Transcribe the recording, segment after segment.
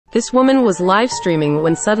This woman was live streaming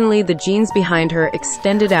when suddenly the jeans behind her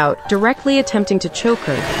extended out, directly attempting to choke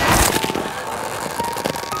her.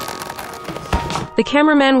 The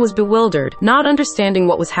cameraman was bewildered, not understanding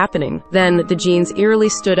what was happening. Then, the jeans eerily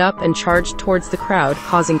stood up and charged towards the crowd,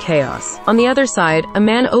 causing chaos. On the other side, a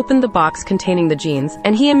man opened the box containing the jeans,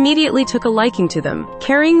 and he immediately took a liking to them.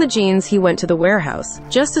 Carrying the jeans, he went to the warehouse.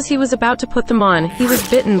 Just as he was about to put them on, he was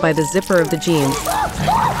bitten by the zipper of the jeans.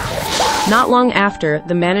 Not long after,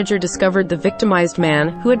 the manager discovered the victimized man,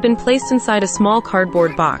 who had been placed inside a small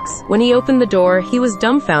cardboard box. When he opened the door, he was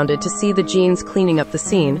dumbfounded to see the jeans cleaning up the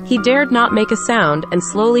scene. He dared not make a sound and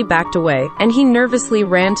slowly backed away, and he nervously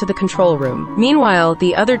ran to the control room. Meanwhile,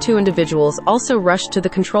 the other two individuals also rushed to the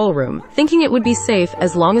control room, thinking it would be safe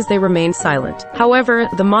as long as they remained silent. However,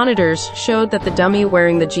 the monitors showed that the dummy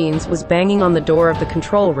wearing the jeans was banging on the door of the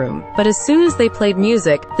control room. But as soon as they played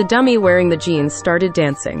music, the dummy wearing the jeans started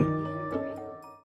dancing.